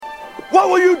What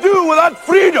will you do without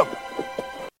freedom?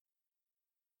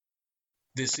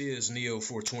 This is Neo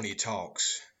 420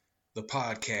 Talks, the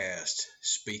podcast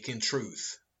speaking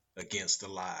truth against the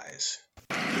lies.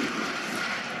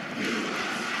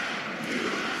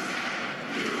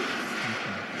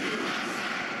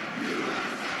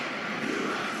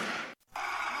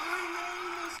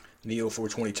 Neo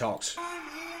 420 Talks. I'm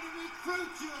here to recruit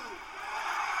you.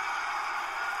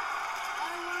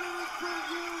 I want to recruit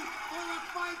you for the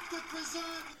fight to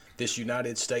preserve. This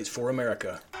United States for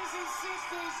America. Brothers and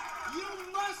sisters, you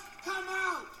must come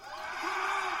out. Come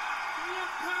out to your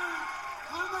parents.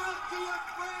 Come out to your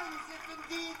friends, if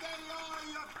indeed they are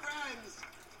your friends.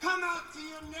 Come out to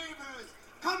your neighbors.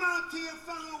 Come out to your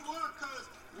fellow workers.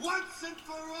 Once and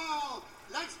for all,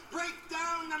 let's break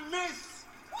down the myths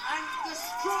and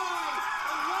destroy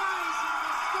the lies and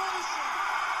distortion.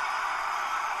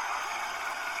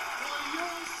 For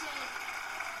your sake,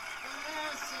 for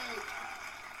their sake,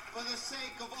 for the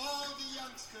sake of all the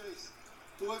youngsters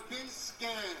who have been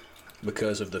scared.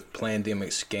 Because of the pandemic,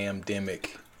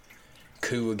 scamdemic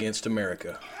coup against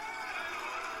America.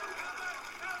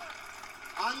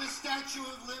 On the Statue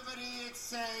of Liberty it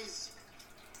says,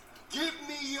 "Give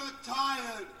me your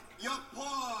tired, your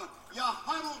poor, your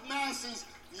huddled masses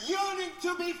yearning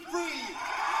to be free."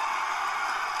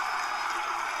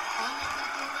 On the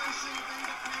Declaration of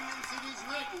Independence it is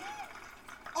written,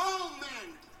 "All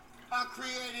men are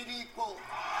created equal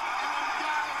and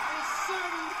endowed with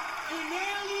certain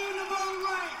inalienable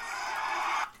rights."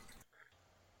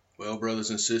 Well, brothers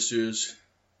and sisters,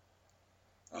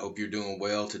 I hope you're doing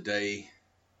well today.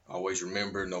 Always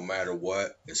remember, no matter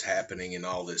what is happening in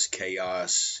all this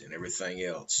chaos and everything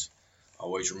else,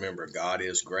 always remember God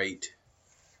is great.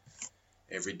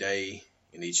 Every day,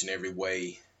 in each and every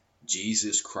way,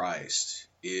 Jesus Christ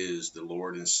is the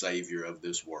Lord and Savior of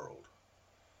this world.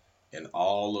 And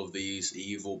all of these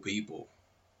evil people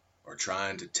are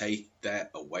trying to take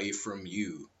that away from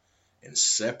you and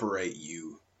separate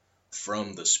you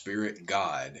from the Spirit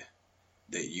God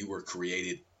that you were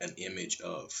created an image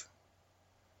of.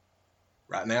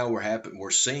 Right now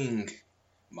we're seeing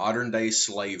modern day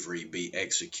slavery be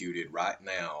executed right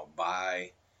now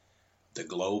by the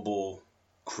global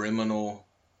criminal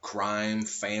crime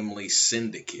family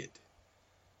syndicate.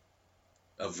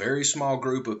 A very small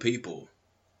group of people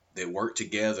that work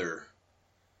together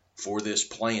for this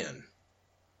plan,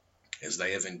 as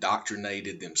they have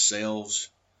indoctrinated themselves,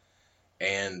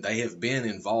 and they have been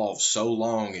involved so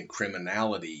long in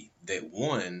criminality that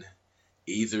one,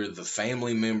 either the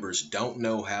family members don't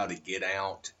know how to get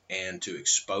out and to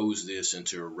expose this and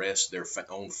to arrest their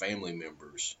own family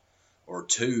members, or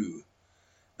two,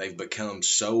 they've become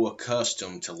so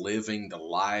accustomed to living the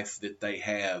life that they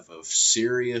have of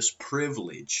serious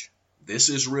privilege. This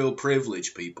is real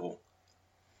privilege, people.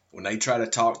 When they try to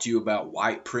talk to you about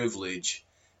white privilege,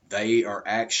 they are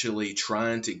actually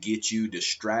trying to get you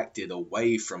distracted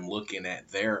away from looking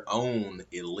at their own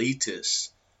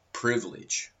elitist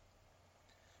privilege.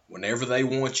 Whenever they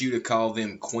want you to call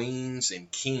them queens and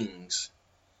kings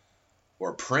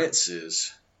or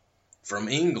princes from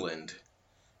England,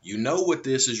 you know what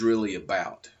this is really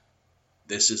about.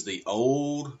 This is the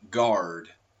old guard,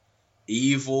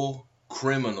 evil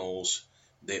criminals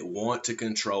that want to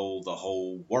control the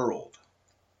whole world.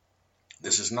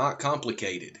 This is not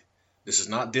complicated. This is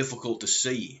not difficult to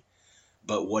see.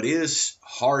 But what is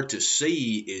hard to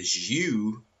see is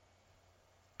you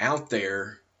out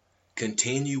there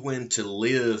continuing to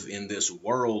live in this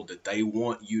world that they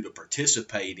want you to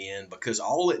participate in, because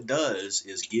all it does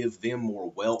is give them more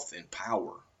wealth and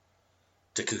power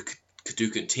to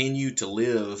continue to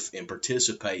live and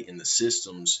participate in the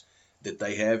systems that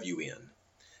they have you in.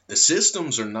 The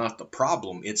systems are not the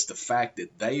problem. It's the fact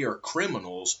that they are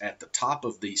criminals at the top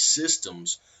of these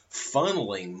systems,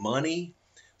 funneling money,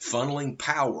 funneling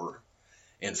power,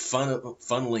 and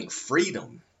funneling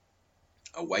freedom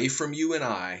away from you and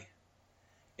I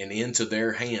and into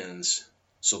their hands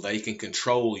so they can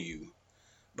control you.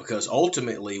 Because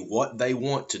ultimately what they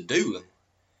want to do,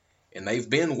 and they've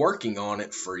been working on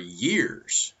it for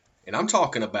years, and I'm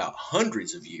talking about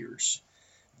hundreds of years,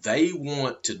 they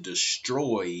want to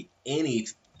destroy any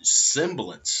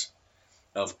semblance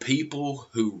of people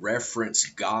who reference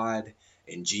God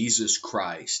and Jesus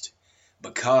Christ,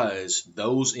 because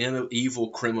those evil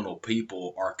criminal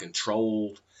people are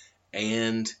controlled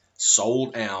and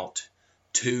sold out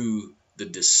to the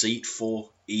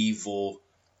deceitful, evil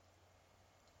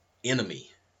enemy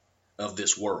of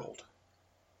this world.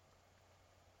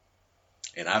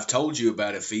 And I've told you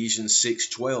about Ephesians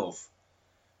 6:12,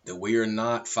 that we are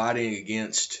not fighting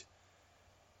against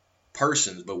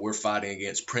persons, but we're fighting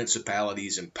against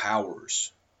principalities and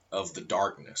powers of the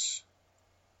darkness.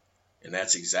 And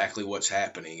that's exactly what's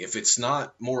happening. If it's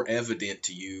not more evident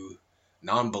to you,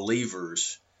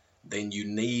 non-believers, then you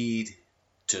need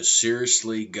to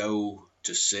seriously go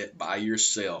to sit by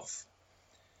yourself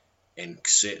and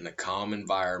sit in a calm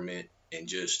environment and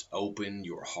just open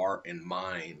your heart and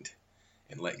mind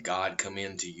and let God come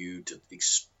into you to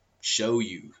show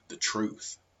you the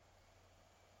truth.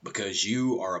 Because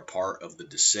you are a part of the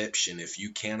deception if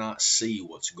you cannot see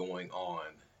what's going on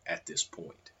at this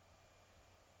point.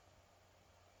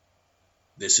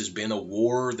 This has been a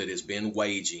war that has been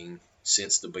waging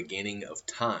since the beginning of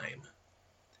time.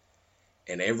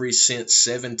 And ever since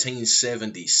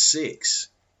 1776,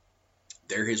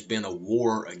 there has been a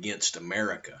war against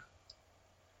America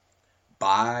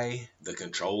by the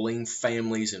controlling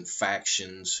families and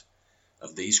factions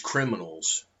of these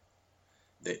criminals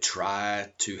that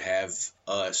try to have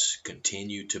us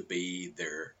continue to be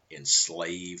their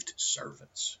enslaved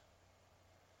servants.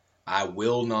 I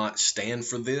will not stand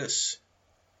for this.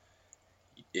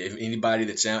 If anybody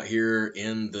that's out here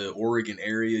in the Oregon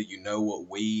area, you know what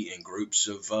we and groups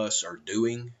of us are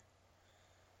doing.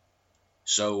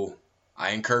 So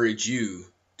I encourage you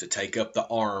to take up the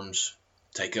arms,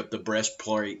 take up the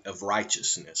breastplate of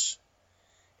righteousness,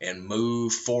 and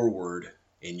move forward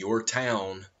in your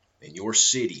town, in your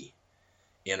city,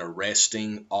 in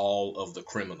arresting all of the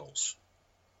criminals.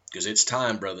 Because it's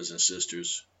time, brothers and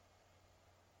sisters.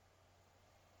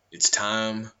 It's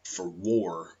time for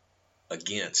war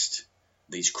against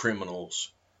these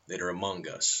criminals that are among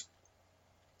us.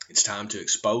 It's time to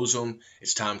expose them.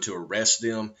 It's time to arrest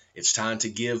them. It's time to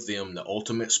give them the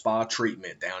ultimate spa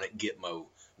treatment down at Gitmo,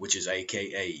 which is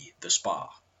AKA the spa.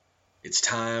 It's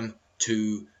time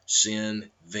to send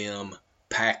them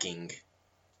packing.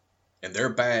 And their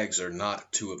bags are not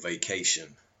to a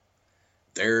vacation.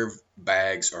 Their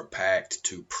bags are packed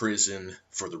to prison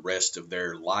for the rest of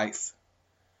their life.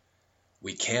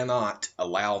 We cannot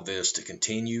allow this to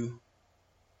continue.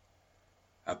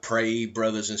 I pray,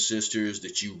 brothers and sisters,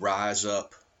 that you rise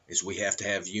up, as we have to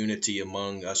have unity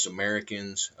among us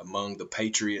Americans, among the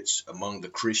patriots, among the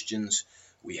Christians.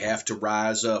 We have to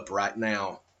rise up right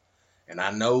now. And I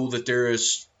know that there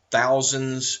is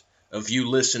thousands of you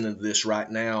listening to this right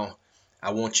now.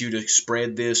 I want you to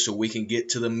spread this so we can get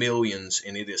to the millions,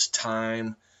 and it is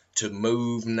time to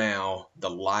move now. The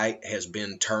light has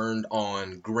been turned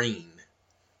on green,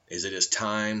 as it is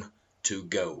time to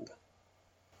go.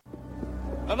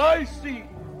 And I see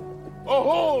a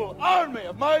whole army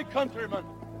of my countrymen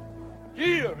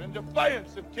here in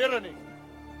defiance of tyranny.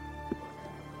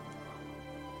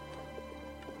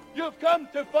 You've come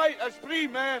to fight as free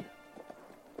men.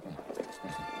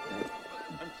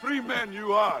 And free men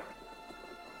you are.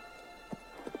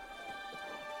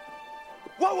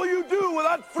 What will you do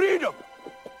without freedom?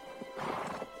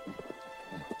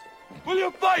 Will you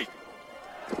fight?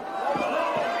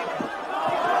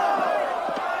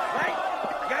 Fight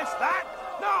against that?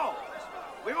 No!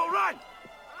 We will run.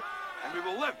 And we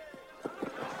will live.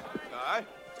 Aye.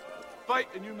 Fight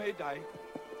and you may die.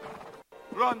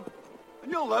 Run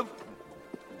and you'll live.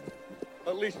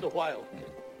 At least a while.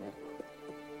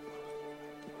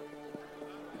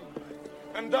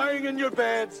 And dying in your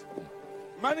beds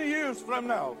many years from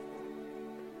now,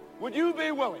 would you be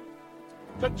willing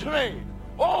to trade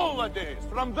all the days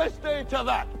from this day to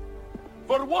that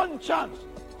for one chance,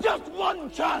 just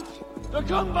one chance, to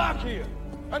come back here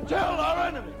and tell our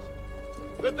enemies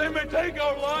that they may take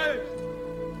our lives,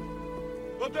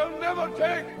 but they'll never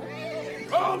take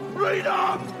our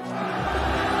freedom?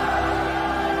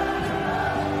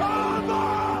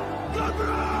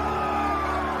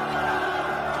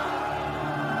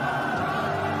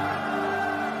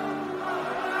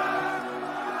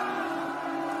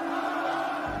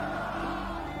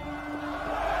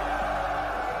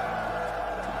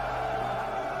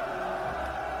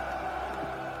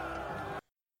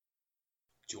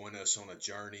 Join us on a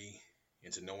journey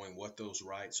into knowing what those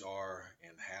rights are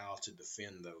and how to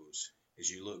defend those as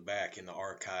you look back in the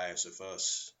archives of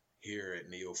us here at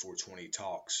Neo 420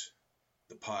 Talks,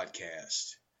 the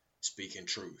podcast, speaking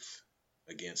truth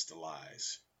against the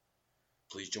lies.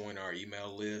 Please join our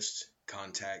email list,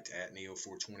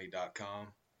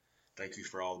 contact@neo420.com. Thank you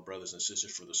for all the brothers and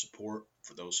sisters for the support.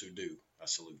 For those who do, I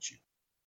salute you.